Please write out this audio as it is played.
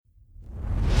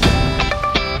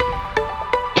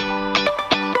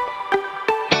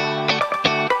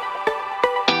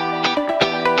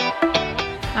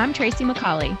Tracy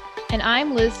McCauley. And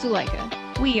I'm Liz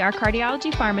Zuleika. We are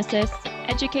cardiology pharmacists,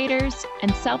 educators,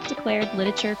 and self-declared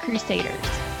literature crusaders.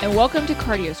 And welcome to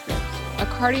CardioScripts, a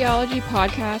cardiology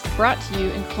podcast brought to you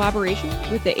in collaboration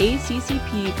with the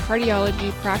ACCP Cardiology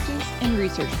Practice and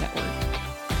Research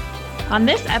Network. On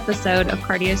this episode of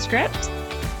CardioScript,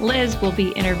 Liz will be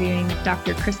interviewing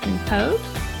Dr. Kristen Pogue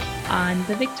on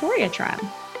the Victoria trial.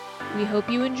 We hope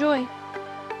you enjoy.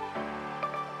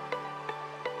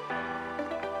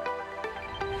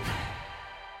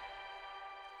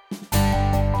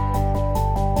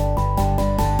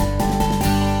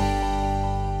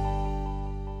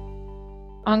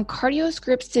 On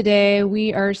CardioScripts today,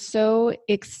 we are so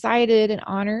excited and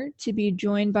honored to be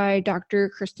joined by Dr.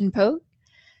 Kristen Pogue.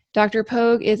 Dr.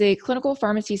 Pogue is a clinical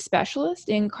pharmacy specialist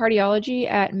in cardiology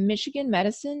at Michigan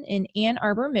Medicine in Ann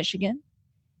Arbor, Michigan,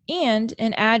 and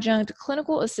an adjunct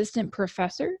clinical assistant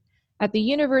professor at the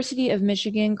University of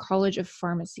Michigan College of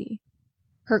Pharmacy.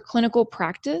 Her clinical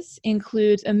practice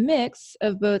includes a mix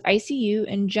of both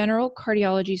ICU and general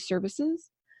cardiology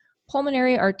services,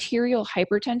 pulmonary arterial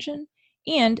hypertension,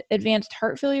 and advanced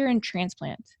heart failure and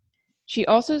transplant. She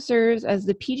also serves as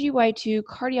the PGY2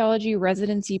 Cardiology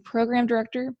Residency Program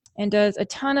Director and does a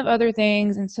ton of other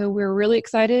things, and so we're really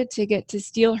excited to get to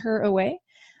steal her away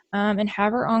and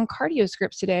have her on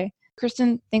CardioScripts today.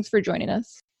 Kristen, thanks for joining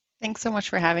us. Thanks so much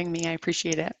for having me. I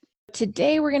appreciate it.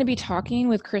 Today we're going to be talking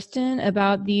with Kristen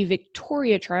about the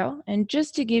Victoria trial, and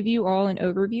just to give you all an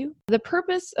overview, the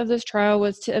purpose of this trial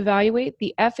was to evaluate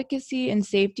the efficacy and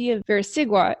safety of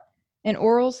vericiguat, an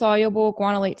oral soluble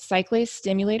guanylate cyclase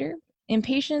stimulator, in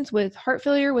patients with heart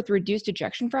failure with reduced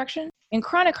ejection fraction and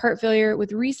chronic heart failure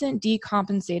with recent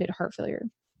decompensated heart failure.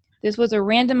 This was a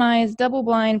randomized,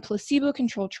 double-blind,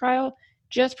 placebo-controlled trial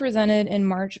just presented in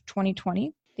March of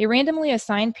 2020. They randomly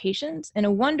assigned patients in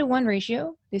a 1-to-1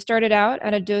 ratio. They started out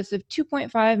at a dose of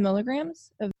 2.5 milligrams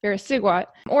of vericiguat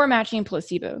or matching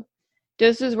placebo.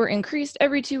 Doses were increased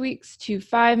every 2 weeks to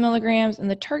 5 milligrams, and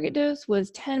the target dose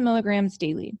was 10 milligrams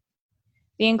daily.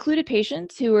 They included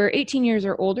patients who were 18 years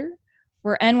or older,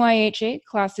 were NYHA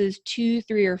classes 2,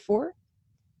 3, or 4.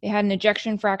 They had an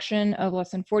ejection fraction of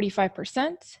less than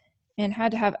 45% and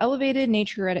had to have elevated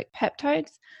natriuretic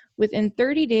peptides within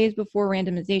 30 days before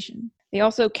randomization. They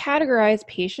also categorized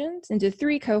patients into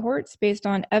 3 cohorts based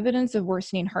on evidence of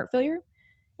worsening heart failure,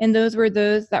 and those were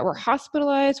those that were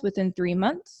hospitalized within 3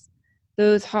 months,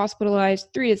 those hospitalized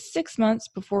 3 to 6 months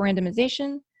before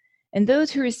randomization, and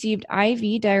those who received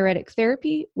IV diuretic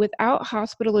therapy without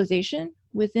hospitalization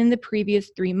within the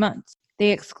previous 3 months.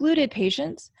 They excluded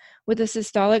patients with a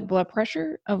systolic blood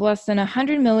pressure of less than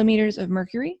 100 millimeters of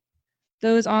mercury,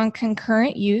 those on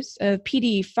concurrent use of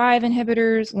PDE5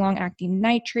 inhibitors, long-acting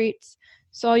nitrates,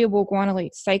 soluble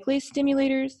guanylate cyclase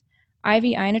stimulators, IV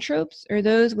inotropes, or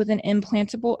those with an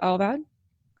implantable LVAD.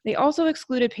 They also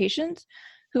excluded patients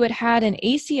who had had an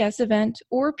ACS event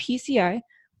or PCI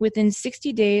within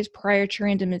 60 days prior to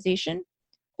randomization,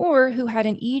 or who had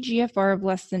an eGFR of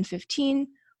less than 15,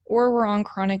 or were on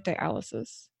chronic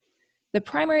dialysis. The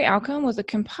primary outcome was a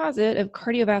composite of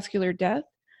cardiovascular death,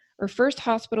 or first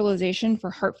hospitalization for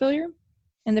heart failure,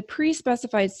 and the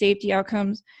pre-specified safety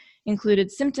outcomes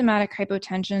included symptomatic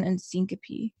hypotension and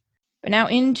syncope. But now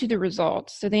into the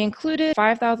results. So they included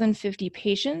 5,050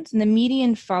 patients, and the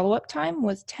median follow-up time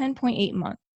was 10.8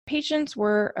 months. Patients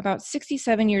were about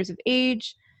 67 years of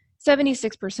age,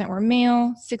 76% were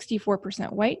male,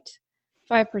 64% white,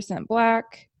 5%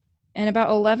 Black, and about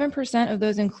 11% of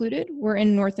those included were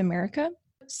in North America.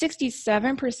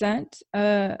 67%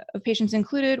 of patients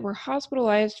included were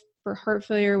hospitalized for heart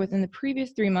failure within the previous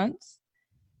 3 months.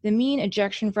 The mean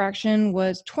ejection fraction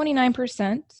was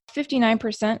 29%.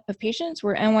 59% of patients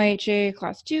were NYHA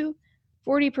class 2,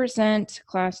 40%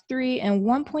 class 3, and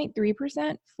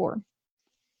 1.3% 4.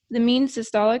 The mean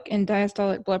systolic and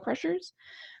diastolic blood pressures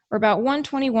were about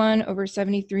 121 over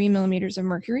 73 millimeters of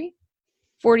mercury.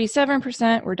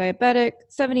 47% were diabetic,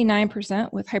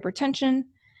 79% with hypertension,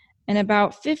 and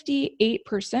about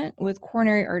 58% with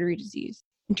coronary artery disease.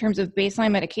 In terms of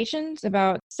baseline medications,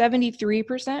 about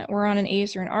 73% were on an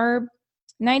ACE or an ARB,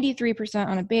 93%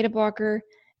 on a beta blocker,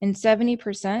 and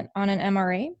 70% on an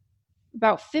MRA.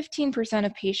 About 15%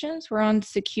 of patients were on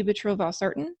sacubitril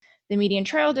valsartan. The median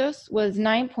trial dose was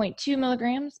 9.2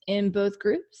 milligrams in both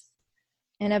groups,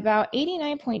 and about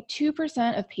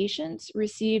 89.2% of patients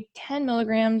received 10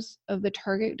 milligrams of the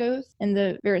target dose in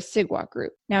the vericiguat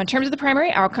group. Now, in terms of the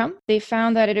primary outcome, they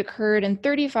found that it occurred in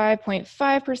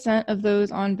 35.5% of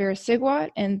those on vericiguat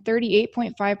and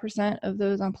 38.5% of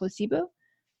those on placebo.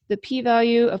 The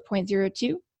p-value of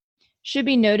 0.02. Should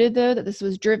be noted, though, that this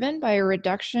was driven by a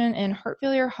reduction in heart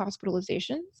failure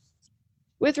hospitalizations.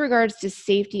 With regards to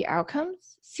safety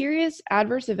outcomes, serious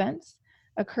adverse events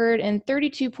occurred in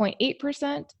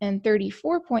 32.8% and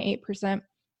 34.8%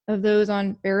 of those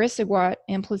on vericiguat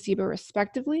and placebo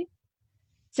respectively.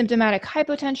 Symptomatic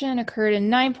hypotension occurred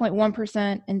in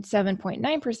 9.1% and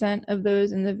 7.9% of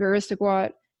those in the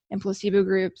vericiguat and placebo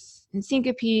groups, and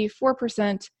syncope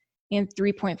 4% and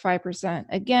 3.5%,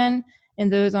 again, in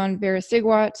those on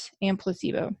vericiguat and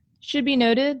placebo. Should be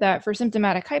noted that for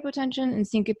symptomatic hypotension and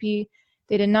syncope,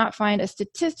 they did not find a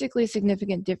statistically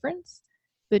significant difference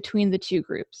between the two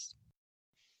groups.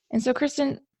 And so,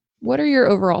 Kristen, what are your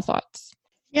overall thoughts?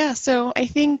 Yeah, so I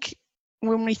think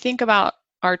when we think about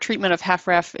our treatment of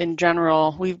HFrEF in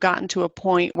general, we've gotten to a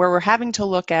point where we're having to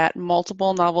look at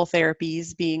multiple novel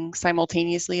therapies being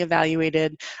simultaneously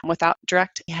evaluated without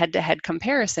direct head-to-head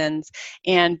comparisons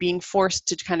and being forced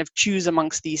to kind of choose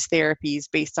amongst these therapies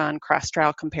based on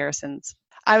cross-trial comparisons.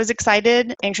 I was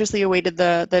excited, anxiously awaited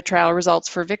the trial results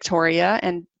for Victoria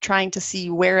and trying to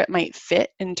see where it might fit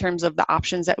in terms of the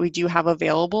options that we do have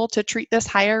available to treat this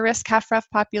higher risk HFrEF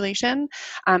population.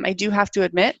 I do have to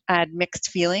admit, I had mixed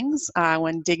feelings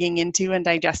when digging into and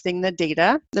digesting the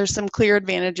data. There's some clear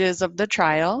advantages of the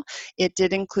trial. It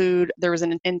did include, there was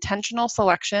an intentional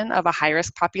selection of a high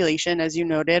risk population, as you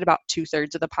noted, about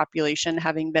 2/3 of the population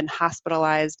having been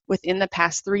hospitalized within the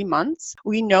past 3 months.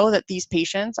 We know that these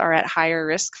patients are at higher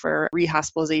risk for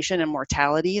rehospitalization and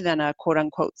mortality than a quote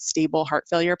unquote stable heart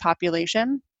failure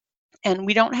population. And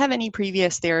we don't have any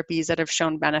previous therapies that have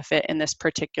shown benefit in this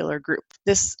particular group.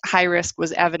 This high risk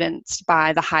was evidenced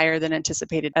by the higher than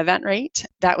anticipated event rate.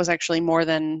 That was actually more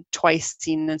than twice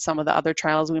seen in some of the other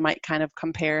trials we might kind of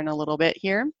compare in a little bit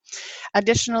here.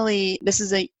 Additionally, this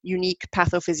is a unique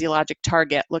pathophysiologic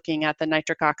target looking at the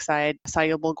nitric oxide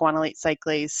soluble guanylate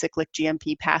cyclase cyclic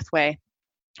GMP pathway.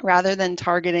 Rather than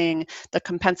targeting the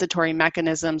compensatory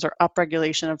mechanisms or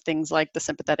upregulation of things like the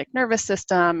sympathetic nervous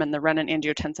system and the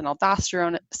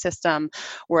renin-angiotensin-aldosterone system,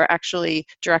 we're actually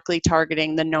directly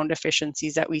targeting the known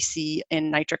deficiencies that we see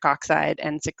in nitric oxide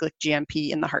and cyclic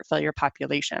GMP in the heart failure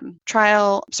population.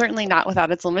 Trial, certainly not without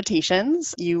its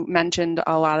limitations. You mentioned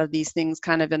a lot of these things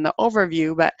kind of in the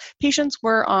overview, but patients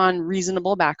were on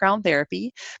reasonable background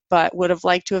therapy, but would have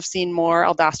liked to have seen more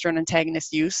aldosterone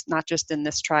antagonist use, not just in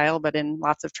this trial, but in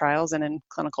lots of trials and in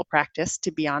clinical practice,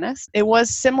 to be honest. It was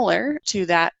similar to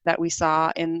that we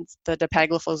saw in the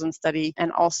dapagliflozin study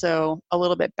and also a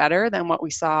little bit better than what we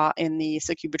saw in the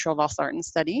sacubitril/valsartan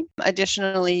study.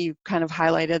 Additionally, you kind of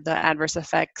highlighted the adverse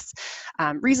effects,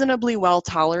 reasonably well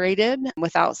tolerated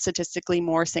without statistically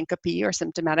more syncope or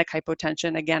symptomatic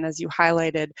hypotension, again, as you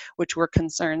highlighted, which were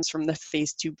concerns from the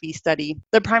phase 2b study.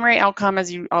 The primary outcome,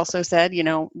 as you also said,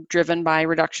 driven by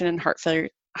reduction in heart failure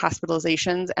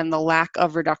hospitalizations and the lack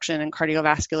of reduction in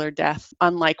cardiovascular death,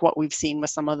 unlike what we've seen with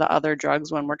some of the other drugs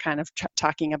when we're kind of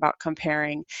talking about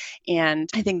comparing. And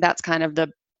I think that's kind of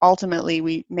ultimately,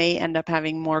 we may end up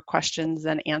having more questions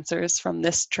than answers from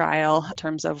this trial in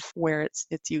terms of where its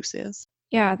use is.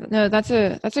 Yeah, no, that's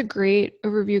a great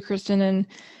overview, Kristen, and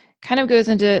kind of goes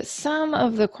into some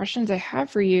of the questions I have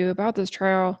for you about this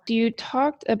trial. You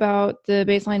talked about the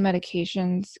baseline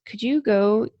medications. Could you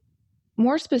go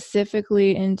more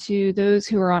specifically into those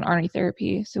who are on ARNI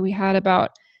therapy? So we had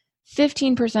about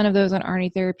 15% of those on ARNI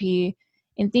therapy.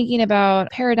 In thinking about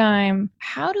paradigm,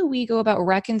 how do we go about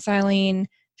reconciling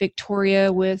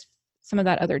Victoria with some of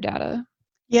that other data?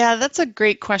 Yeah, that's a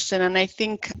great question, and I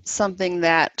think something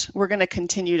that we're going to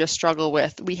continue to struggle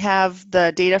with. We have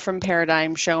the data from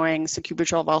Paradigm showing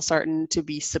sacubitril/valsartan to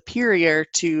be superior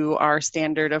to our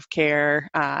standard of care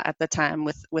at the time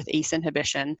with ACE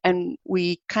inhibition, and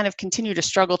we kind of continue to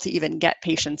struggle to even get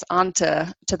patients onto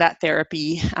that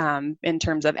therapy in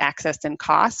terms of access and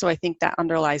cost. So I think that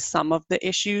underlies some of the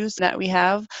issues that we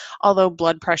have, although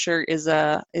blood pressure is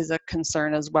a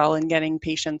concern as well in getting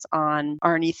patients on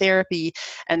ARNI therapy.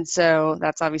 And so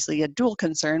that's obviously a dual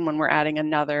concern when we're adding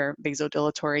another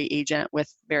vasodilatory agent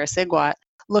with vericiguat.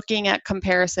 Looking at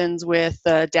comparisons with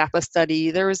the DAPA study,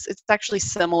 it's actually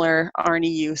similar ARNI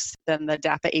use than the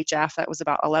DAPA-HF. That was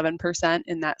about 11%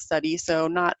 in that study, so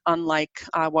not unlike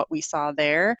what we saw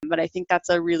there. But I think that's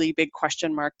a really big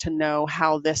question mark to know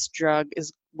how this drug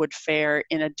would fare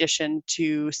in addition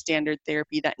to standard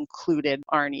therapy that included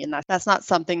ARNI. And that's not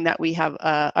something that we have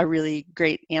a really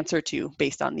great answer to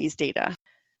based on these data.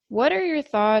 What are your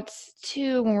thoughts,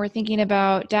 too, when we're thinking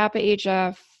about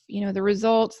DAPA-HF, the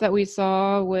results that we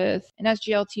saw with an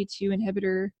SGLT2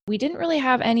 inhibitor? We didn't really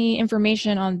have any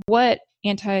information on what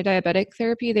anti-diabetic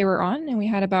therapy they were on, and we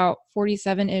had about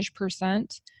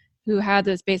 47% who had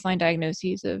this baseline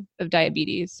diagnoses of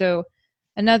diabetes. So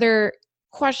another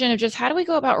question of just how do we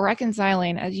go about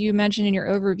reconciling, as you mentioned in your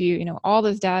overview, all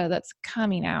this data that's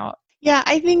coming out? Yeah,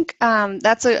 I think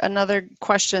that's another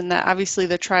question that obviously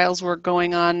the trials were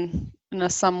going on in a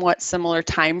somewhat similar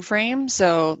time frame,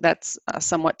 so that's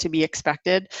somewhat to be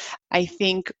expected. I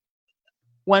think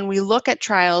when we look at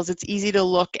trials, it's easy to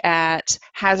look at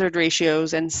hazard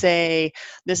ratios and say,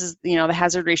 this is, the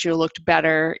hazard ratio looked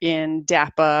better in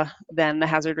DAPA than the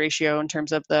hazard ratio in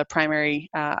terms of the primary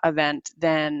event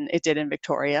than it did in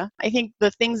Victoria. I think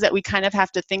the things that we kind of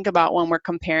have to think about when we're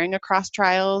comparing across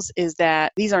trials is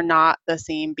that these are not the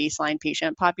same baseline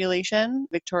patient population.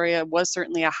 Victoria was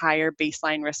certainly a higher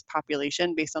baseline risk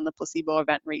population based on the placebo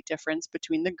event rate difference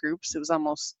between the groups. It was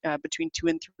almost between 2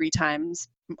 and 3 times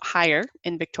higher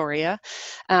in Victoria.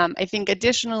 I think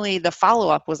additionally, the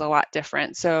follow-up was a lot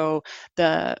different. So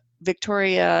the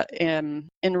Victoria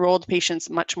enrolled patients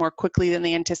much more quickly than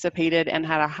they anticipated and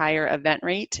had a higher event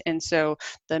rate. And so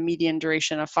the median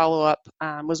duration of follow-up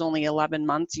was only 11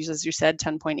 months, as you said,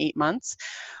 10.8 months.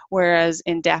 Whereas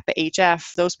in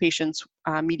DAPA-HF, those patients'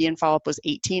 median follow-up was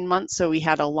 18 months, so we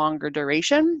had a longer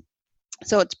duration.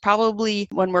 So it's probably,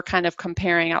 when we're kind of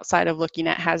comparing outside of looking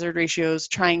at hazard ratios,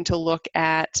 trying to look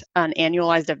at an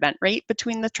annualized event rate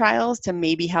between the trials to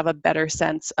maybe have a better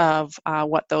sense of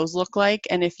what those look like.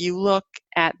 And if you look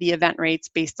at the event rates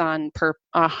based on per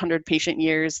 100 patient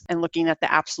years and looking at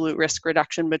the absolute risk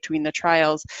reduction between the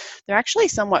trials, they're actually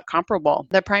somewhat comparable.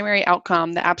 The primary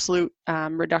outcome, the absolute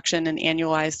reduction in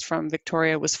annualized from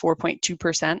Victoria was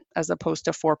 4.2% as opposed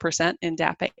to 4% in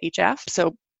DAPA-HF.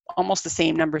 So almost the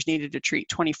same numbers needed to treat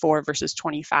 24 versus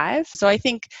 25. So I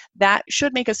think that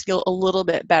should make us feel a little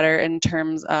bit better in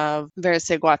terms of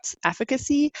vericiguat's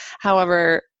efficacy.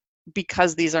 However,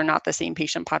 because these are not the same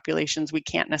patient populations, we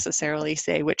can't necessarily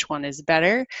say which one is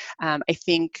better. I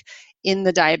think in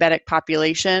the diabetic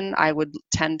population, I would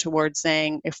tend towards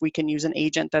saying if we can use an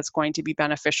agent that's going to be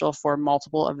beneficial for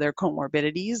multiple of their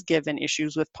comorbidities, given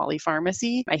issues with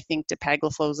polypharmacy, I think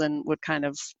dapagliflozin would kind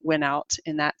of win out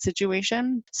in that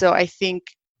situation. So I think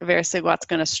vericiguat's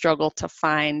going to struggle to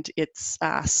find its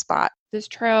spot. This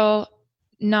trial,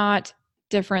 not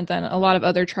different than a lot of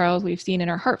other trials we've seen in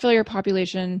our heart failure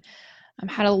population,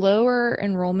 had a lower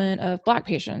enrollment of Black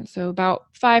patients. So about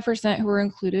 5% who were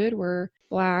included were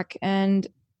Black. And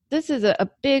this is a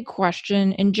big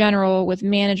question in general with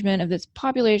management of this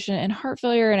population and heart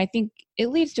failure. And I think it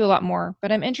leads to a lot more.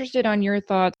 But I'm interested on your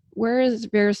thoughts. Where is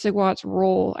vericiguat's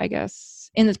role, I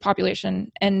guess, in this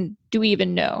population? And do we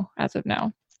even know as of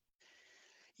now?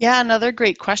 Yeah, another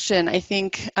great question. I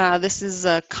think this is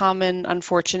a common,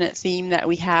 unfortunate theme that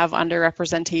we have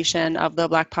underrepresentation of the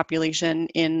Black population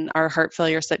in our heart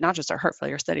failure study, not just our heart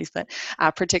failure studies, but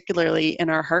particularly in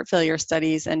our heart failure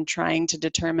studies, and trying to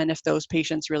determine if those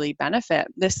patients really benefit.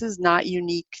 This is not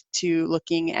unique to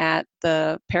looking at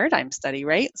the Paradigm study,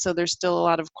 right? So there's still a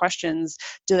lot of questions.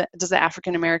 Does the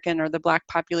African American or the Black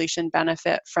population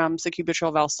benefit from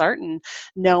sacubitril/valsartan,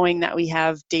 knowing that we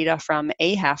have data from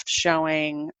AHEFT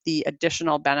showing the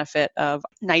additional benefit of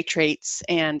nitrates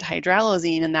and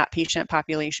hydralazine in that patient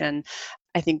population?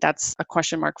 I think that's a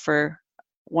question mark for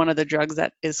one of the drugs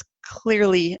that is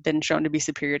clearly been shown to be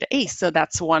superior to ACE. So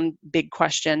that's one big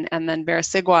question. And then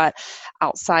vericiguat,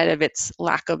 outside of its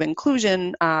lack of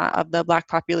inclusion of the Black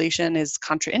population, is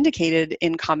contraindicated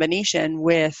in combination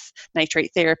with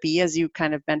nitrate therapy, as you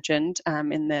kind of mentioned,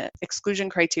 in the exclusion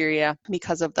criteria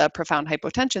because of the profound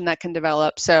hypotension that can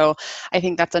develop. So I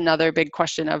think that's another big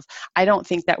question of, I don't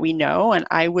think that we know. And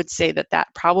I would say that that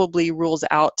probably rules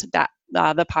out that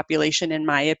the population, in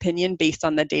my opinion, based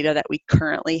on the data that we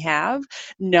currently have,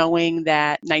 knowing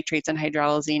that nitrates and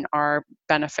hydralazine are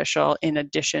beneficial in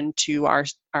addition to our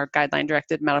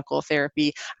guideline-directed medical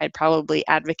therapy. I'd probably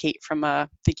advocate from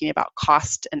thinking about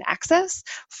cost and access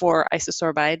for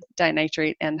isosorbide,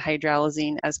 dinitrate, and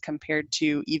hydralazine as compared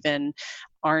to even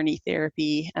ARNI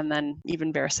therapy and then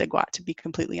even vericiguat, to be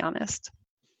completely honest.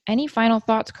 Any final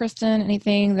thoughts, Kristen?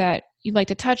 Anything that you'd like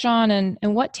to touch on, and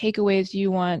what takeaways do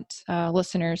you want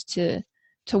listeners to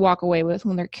walk away with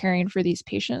when they're caring for these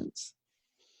patients?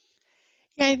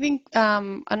 Yeah, I think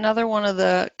another one of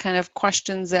the kind of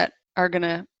questions that are going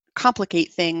to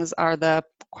complicate things are the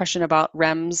question about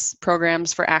REMS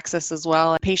programs for access as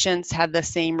well. Patients had the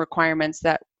same requirements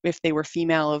that if they were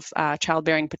female of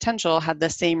childbearing potential, had the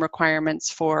same requirements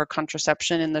for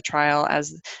contraception in the trial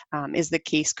as is the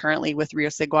case currently with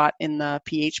riociguat in the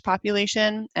PH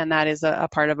population. And that is a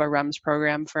part of a REMS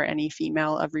program for any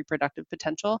female of reproductive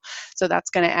potential. So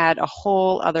that's going to add a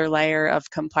whole other layer of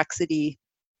complexity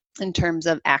in terms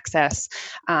of access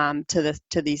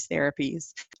to these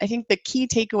therapies. I think the key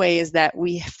takeaway is that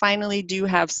we finally do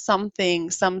have some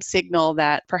signal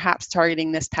that perhaps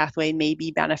targeting this pathway may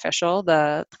be beneficial,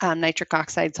 the nitric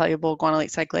oxide soluble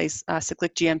guanylate cyclase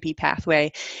cyclic GMP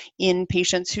pathway in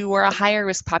patients who are a higher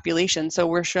risk population. So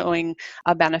we're showing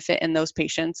a benefit in those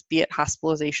patients, be it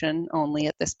hospitalization only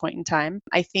at this point in time.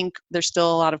 I think there's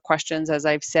still a lot of questions, as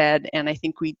I've said, and I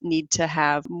think we need to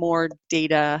have more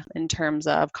data in terms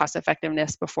of cost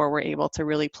effectiveness before we're able to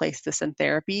really place this in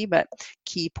therapy. But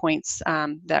key points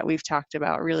that we've talked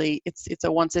about, really, it's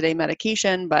a once-a-day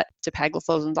medication, but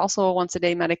dapagliflozin is also a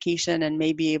once-a-day medication and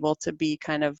may be able to be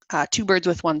kind of two birds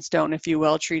with one stone, if you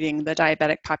will, treating the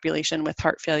diabetic population with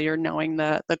heart failure, knowing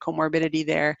the comorbidity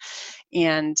there,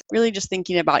 and really just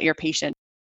thinking about your patient.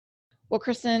 Well,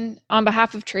 Kristen, on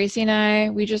behalf of Tracy and I,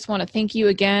 we just want to thank you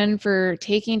again for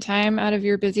taking time out of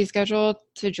your busy schedule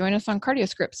to join us on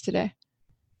CardioScripts today.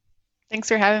 Thanks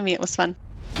for having me. It was fun.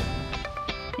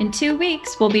 In 2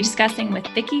 weeks, we'll be discussing with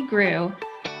Vicki Grew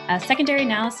a secondary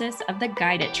analysis of the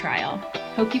GUIDED trial.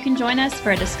 Hope you can join us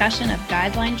for a discussion of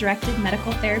guideline-directed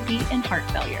medical therapy in heart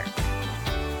failure.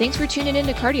 Thanks for tuning in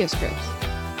to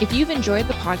CardioScripts. If you've enjoyed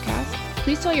the podcast,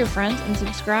 please tell your friends and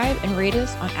subscribe and rate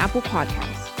us on Apple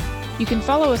Podcasts. You can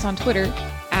follow us on Twitter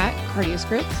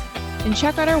 @CardioScripts and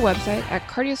check out our website at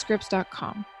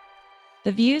cardioscripts.com.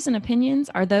 The views and opinions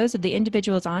are those of the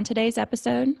individuals on today's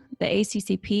episode. The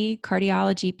ACCP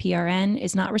Cardiology PRN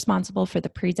is not responsible for the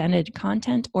presented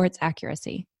content or its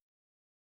accuracy.